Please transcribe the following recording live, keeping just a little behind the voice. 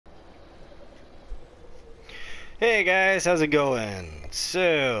Hey guys, how's it going?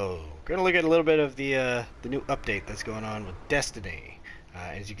 So, gonna look at a little bit of the new update that's going on with Destiny.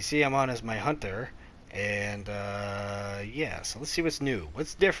 As you can see, I'm on as my hunter, and yeah. So let's see what's new,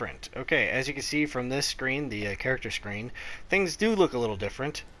 what's different. Okay, as you can see from this screen, the character screen, things do look a little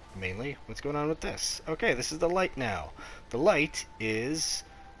different. Mainly, what's going on with this? Okay, this is the light now. The light is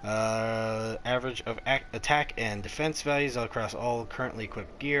average of attack and defense values across all currently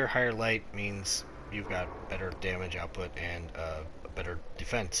equipped gear. Higher light means you've got better damage output and a better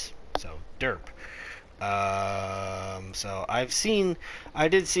defense. So derp. So I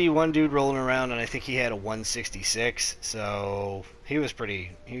did see one dude rolling around, and I think he had a 166. So he was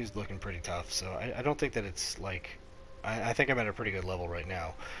looking pretty tough. So I don't think that it's like, I think I'm at a pretty good level right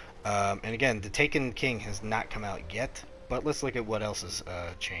now. And again, the Taken King has not come out yet. But let's look at what else has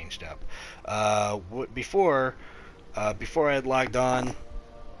changed up. Before I had logged on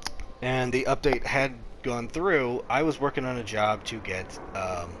and the update had gone through, I was working on a job to get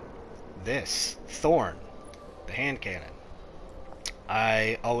this Thorn, the hand cannon.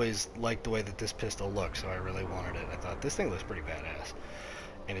 I always liked the way that this pistol looked, so I really wanted it. I thought this thing looks pretty badass,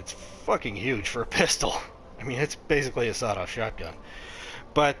 and it's fucking huge for a pistol. I mean, it's basically a sawed-off shotgun.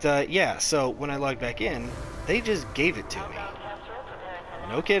 But yeah, so when I logged back in, they just gave it to me.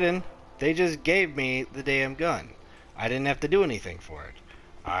 No kidding. They just gave me the damn gun. I didn't have to do anything for it.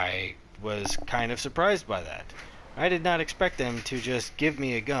 I was kind of surprised by that. I did not expect them to just give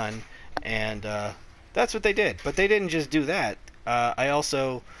me a gun, and that's what they did. But they didn't just do that. I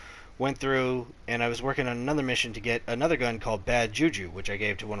also went through and I was working on another mission to get another gun called Bad Juju, which I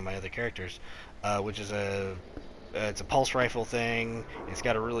gave to one of my other characters, which is it's a pulse rifle thing. It's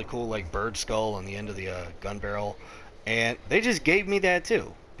got a really cool like bird skull on the end of the gun barrel, and they just gave me that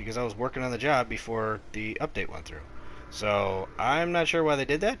too because I was working on the job before the update went through. So I'm not sure why they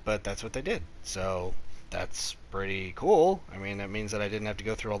did that, but that's what they did. So that's pretty cool. I mean, that means that I didn't have to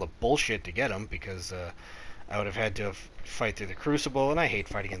go through all the bullshit to get them because I would have had to fight through the Crucible, and I hate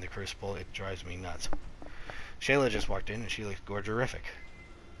fighting in the Crucible. It drives me nuts. Shayla just walked in, and she looks gorgerific.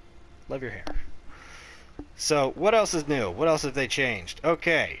 Love your hair. So, what else is new? What else have they changed?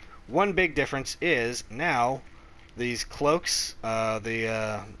 Okay, one big difference is now these cloaks,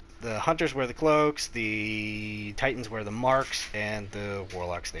 the hunters wear the cloaks, the titans wear the marks, and the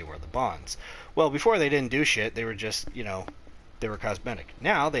warlocks, they wear the bonds. Well, before they didn't do shit, they were just, they were cosmetic.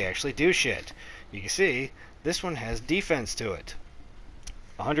 Now they actually do shit. You can see, this one has defense to it.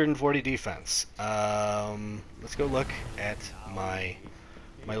 140 defense. Let's go look at my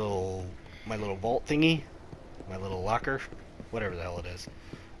little vault thingy, my little locker, whatever the hell it is.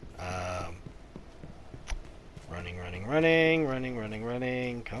 Running.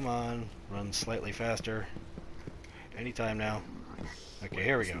 Come on, run slightly faster. Anytime now. Okay,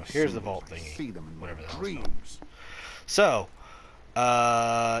 here we go. Here's the vault thingy, whatever the hell it's called. So,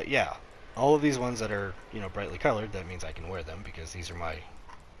 yeah, all of these ones that are brightly colored, that means I can wear them because these are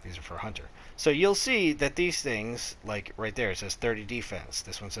for a hunter. So you'll see that these things, like right there, it says 30 defense.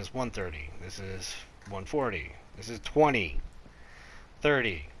 This one says 130. This is 140. This is 20,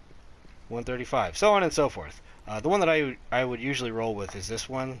 30, 135, so on and so forth. The one that I would usually roll with is this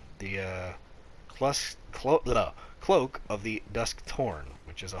one, the Cloak of the Dusk Torn,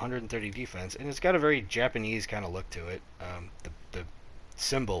 which is 130 defense, and it's got a very Japanese kind of look to it. The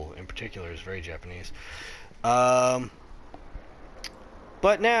symbol in particular is very Japanese. But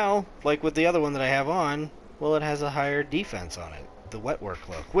now, like with the other one that I have on, well, it has a higher defense on it. The Wetwork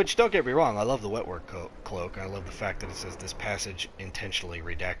Cloak, which, don't get me wrong, I love the Wetwork Cloak. I love the fact that it says this passage intentionally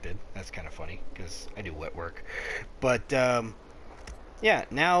redacted. That's kind of funny, because I do wet work. But, yeah,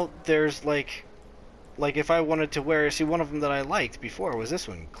 now there's, like if I wanted to wear, see, one of them that I liked before was this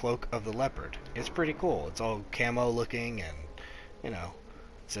one, Cloak of the Leopard. It's pretty cool. It's all camo looking, and, it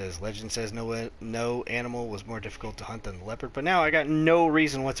says, legend says no animal was more difficult to hunt than the leopard. But now I got no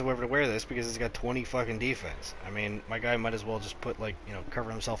reason whatsoever to wear this because it's got 20 fucking defense. I mean, my guy might as well just put, like, cover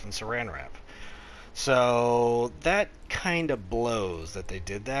himself in saran wrap. So that kind of blows that they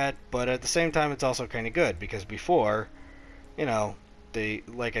did that, but at the same time it's also kind of good because before, they,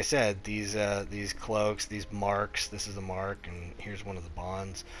 like I said, these cloaks, these marks, this is a mark and here's one of the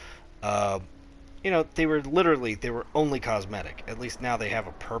bonds. They were only cosmetic. At least now they have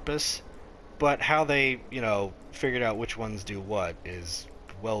a purpose, but how they, figured out which ones do what is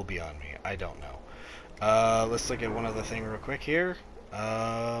well beyond me. I don't know. Let's look at one other thing real quick here.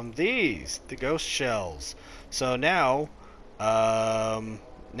 The ghost shells. So now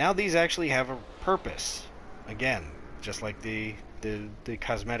these actually have a purpose. Again, just like the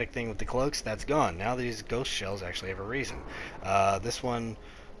cosmetic thing with the cloaks, that's gone. Now these ghost shells actually have a reason. This one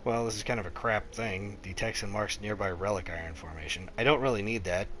Well, this is kind of a crap thing. Detects and marks nearby relic iron formation. I don't really need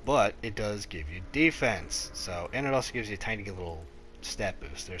that, but it does give you defense. So, and it also gives you a tiny little stat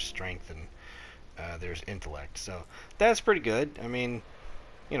boost. There's strength and there's intellect. So that's pretty good. I mean,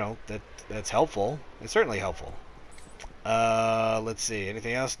 you know, that's helpful. It's certainly helpful. Let's see.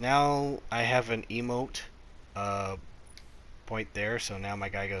 Anything else? Now I have an emote point there, so now my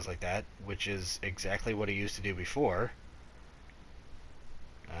guy goes like that, which is exactly what he used to do before.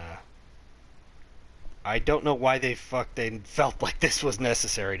 I don't know why they felt like this was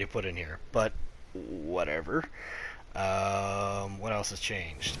necessary to put in here, but whatever. What else has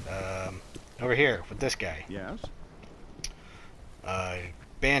changed? Over here with this guy. Yes.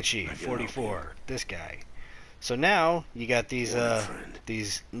 Banshee 44. This guy. So now you got these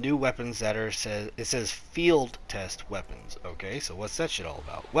new weapons that are it says field test weapons. Okay, so what's that shit all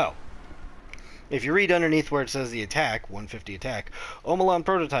about? Well, if you read underneath where it says the attack, 150 attack, Omelon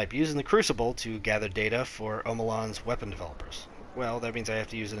prototype using the Crucible to gather data for Omelon's weapon developers. Well, that means I have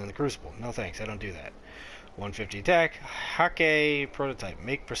to use it in the Crucible. No thanks, I don't do that. 150 attack, Hake prototype.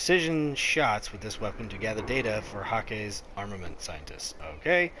 Make precision shots with this weapon to gather data for Hake's armament scientists.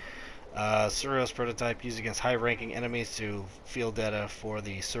 Okay. Suros prototype used against high-ranking enemies to field data for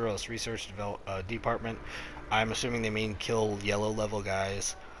the Suros Research Department. I'm assuming they mean kill yellow-level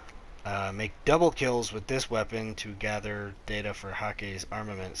guys. Make double kills with this weapon to gather data for Hake's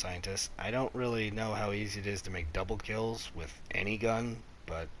armament scientists. I don't really know how easy it is to make double kills with any gun,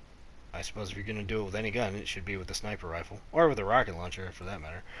 but I suppose if you're going to do it with any gun, it should be with the sniper rifle, or with a rocket launcher, for that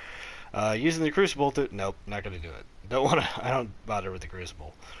matter. Using the Crucible to... Nope, not going to do it. I don't bother with the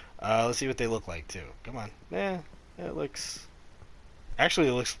Crucible. Let's see what they look like, too. Come on. It looks... Actually,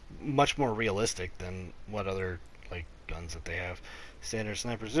 it looks much more realistic than what other, like, guns that they have. Standard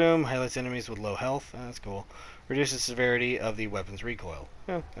sniper zoom, highlights enemies with low health. That's cool. Reduces severity of the weapon's recoil.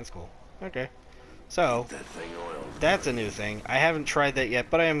 Yeah, that's cool. Okay. So, that's a new thing. I haven't tried that yet,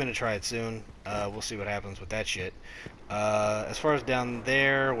 but I am going to try it soon. We'll see what happens with that shit. As far as down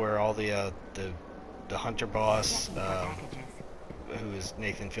there, where all the hunter boss, who is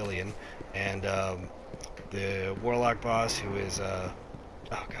Nathan Fillion, and the warlock boss, who is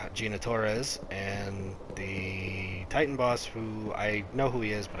Gina Torres, and the Titan boss, who I know who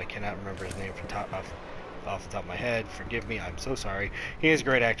he is, but I cannot remember his name off the top of my head. Forgive me, I'm so sorry. He is a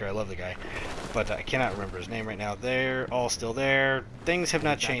great actor, I love the guy, but I cannot remember his name right now. They're all still there. Things have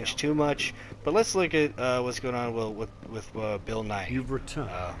not changed too much, but let's look at what's going on with Bill Nye. You've returned.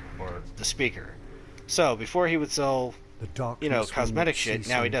 Or the speaker. So, before he would sell, you know, cosmetic shit,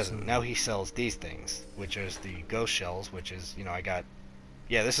 now he doesn't. Now he sells these things, which is the ghost shells, which is, you know, I got...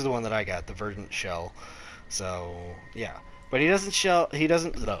 Yeah, this is the one that I got, the verdant shell. So, yeah. But he doesn't sell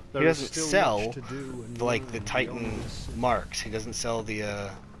like the Titan marks. He doesn't sell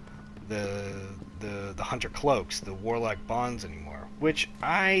the hunter cloaks, the warlock bonds anymore, which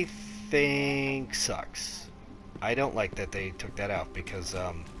I think sucks. I don't like that they took that out, because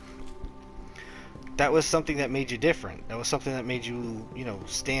that was something that made you different. That was something that made you, you know,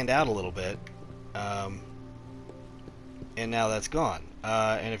 stand out a little bit. And now that's gone.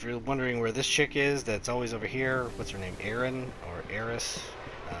 And if you're wondering where this chick is, that's always over here. What's her name? Erin or Eris?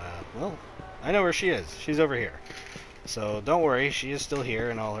 Well, I know where she is. She's over here. So don't worry, she is still here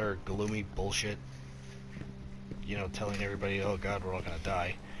in all her gloomy bullshit. You know, telling everybody, oh god, we're all gonna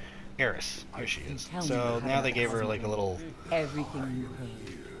die. Eris, here she is. So now they gave her like a little... Everything you heard.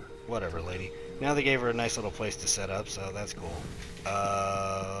 Whatever, lady. Now they gave her a nice little place to set up, so that's cool.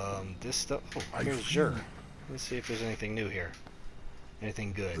 This stuff... Oh, here's Xur. Let's see if there's anything new here.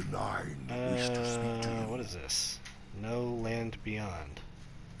 Anything good. What is this? No Land Beyond.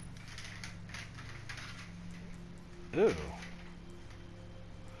 Ooh.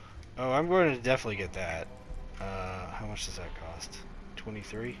 Oh, I'm going to definitely get that. How much does that cost?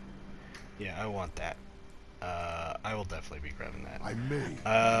 23? Yeah, I want that. I will definitely be grabbing that. I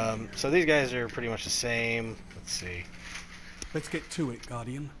may. So these guys are pretty much the same. Let's see. Let's get to it,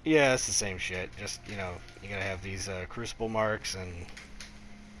 Guardian. Yeah, it's the same shit. Just, you know, you gotta have these crucible marks, and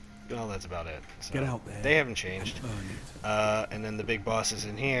well, that's about it. So get out there. They haven't changed. And then the big bosses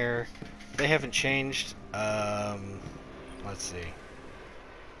in here, they haven't changed. Let's see.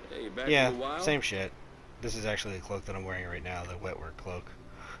 Hey, back Yeah, in a while? same shit. This is actually the cloak that I'm wearing right now, the wetwork cloak.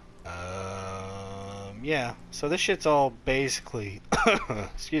 Yeah, so this shit's all basically,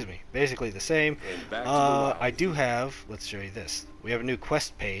 excuse me, basically the same. And back to the wild. I do have, let's show you this. We have a new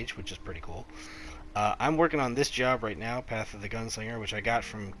quest page, which is pretty cool. I'm working on this job right now, Path of the Gunslinger, which I got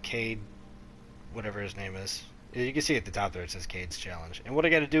from Cade, whatever his name is. You can see at the top there it says Cade's Challenge. And what I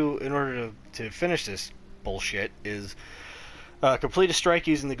got to do in order to finish this bullshit is Complete a strike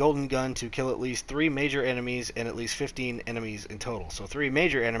using the golden gun to kill at least 3 major enemies and at least 15 enemies in total. So 3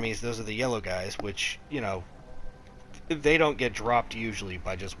 major enemies, those are the yellow guys, which, you know, they don't get dropped usually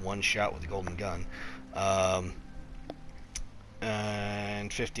by just one shot with the golden gun.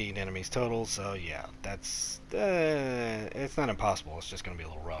 And 15 enemies total, so yeah, that's it's not impossible, it's just gonna be a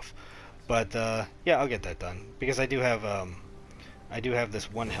little rough. But yeah, I'll get that done because I do have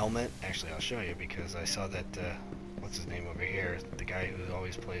this one helmet. Actually, I'll show you because I saw that what's his name over here, the guy who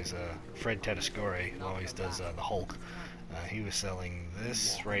always plays Fred Tedescore, who always does the Hulk. He was selling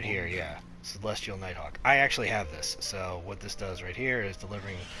this right here, yeah, Celestial Nighthawk. I actually have this, so what this does right here is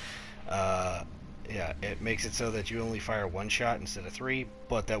delivering yeah, it makes it so that you only fire 1 shot instead of 3,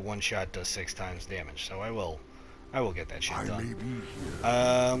 but that 1 shot does 6 times damage. So I will get that shit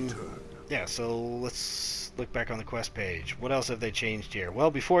done. Yeah, so let's look back on the quest page. What else have they changed here?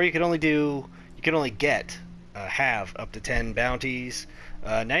 Well, before you could only get have up to 10 bounties.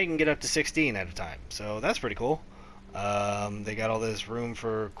 Now you can get up to 16 at a time. So that's pretty cool. They got all this room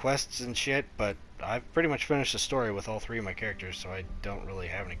for quests and shit, but I've pretty much finished the story with all 3 of my characters, so I don't really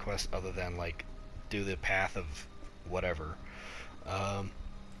have any quests other than like do the path of whatever.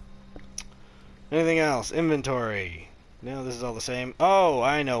 Anything else? Inventory. No, this is all the same. Oh,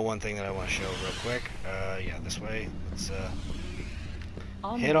 I know one thing that I want to show real quick. Yeah, this way. Let's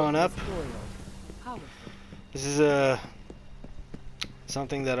head on up. This is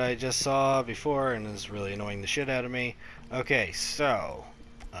something that I just saw before and is really annoying the shit out of me. Okay, so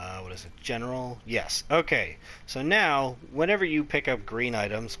what is it? General? Yes. Okay. So now, whenever you pick up green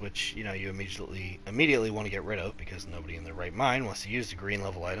items, which you know you immediately want to get rid of because nobody in their right mind wants to use the green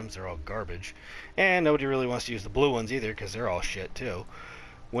level items, they're all garbage, and nobody really wants to use the blue ones either because they're all shit too.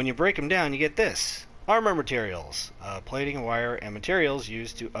 When you break them down, you get this: armor materials, plating and wire, and materials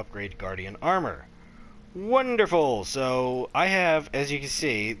used to upgrade Guardian armor. Wonderful. So I have, as you can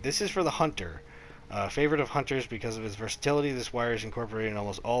see, this is for the hunter. Favorite of hunters because of its versatility, this wire is incorporated in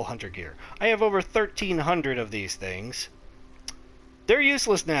almost all hunter gear. I have over 1,300 of these things. They're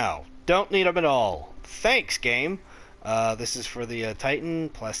useless now. Don't need them at all. Thanks, game. This is for the Titan,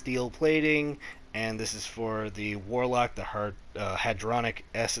 plasteel plating, and this is for the Warlock, the Hadronic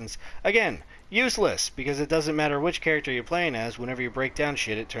Essence. Again, useless, because it doesn't matter which character you're playing as, whenever you break down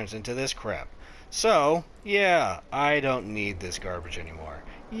shit, it turns into this crap. So, yeah, I don't need this garbage anymore.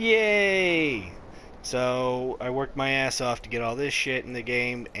 Yay! So I worked my ass off to get all this shit in the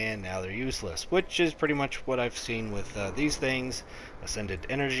game, and now they're useless, which is pretty much what I've seen with these things: Ascended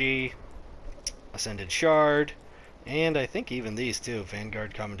Energy, Ascended Shard, and I think even these too,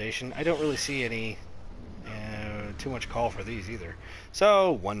 Vanguard Commendation. I don't really see any too much call for these either.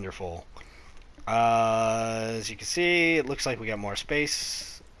 So wonderful. As you can see, it looks like we got more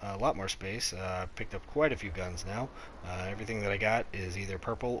space, a lot more space. Picked up quite a few guns now. Everything that I got is either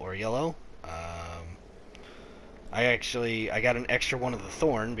purple or yellow. I got an extra one of the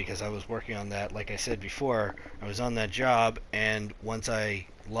Thorn because I was working on that. Like I said before, I was on that job, and once I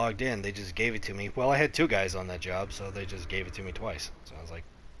logged in, they just gave it to me. Well, I had 2 guys on that job, so they just gave it to me twice. So I was like,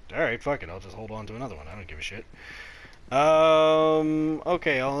 alright, fuck it, I'll just hold on to another one. I don't give a shit.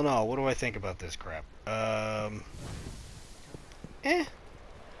 Okay, all in all, what do I think about this crap?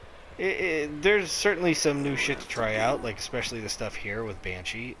 There's certainly some new shit to try out, like especially the stuff here with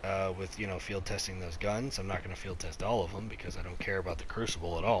Banshee, with, you know, field testing those guns. I'm not going to field test all of them because I don't care about the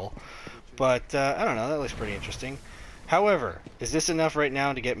Crucible at all. But, I don't know, that looks pretty interesting. However, is this enough right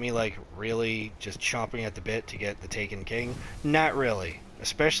now to get me, like, really just chomping at the bit to get the Taken King? Not really.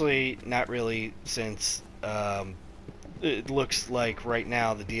 Especially not really since, it looks like right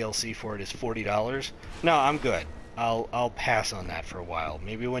now the DLC for it is $40. No, I'm good. I'll pass on that for a while.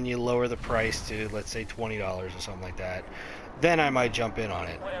 Maybe when you lower the price to, let's say, $20 or something like that, then I might jump in on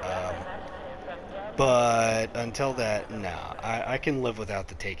it. But until that, nah. I can live without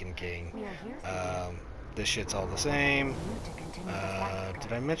the Taken King. This shit's all the same.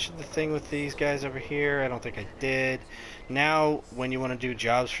 Did I mention the thing with these guys over here? I don't think I did. Now, when you want to do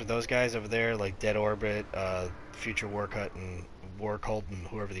jobs for those guys over there, like Dead Orbit, Future Warcut, and War Cult, and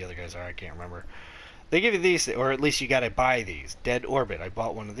whoever the other guys are, I can't remember. They give you these, or at least you gotta buy these. Dead Orbit, I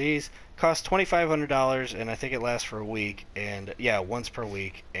bought one of these. Cost $2,500, and I think it lasts for a week. And yeah, once per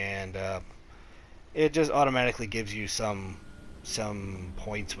week, and it just automatically gives you some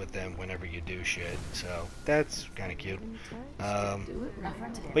points with them whenever you do shit. So that's kind of cute.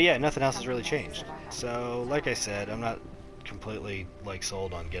 But yeah, nothing else has really changed. So like I said, I'm not completely like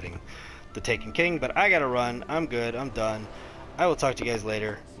sold on getting the Taken King, but I gotta run. I'm good. I'm done. I will talk to you guys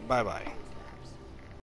later. Bye bye.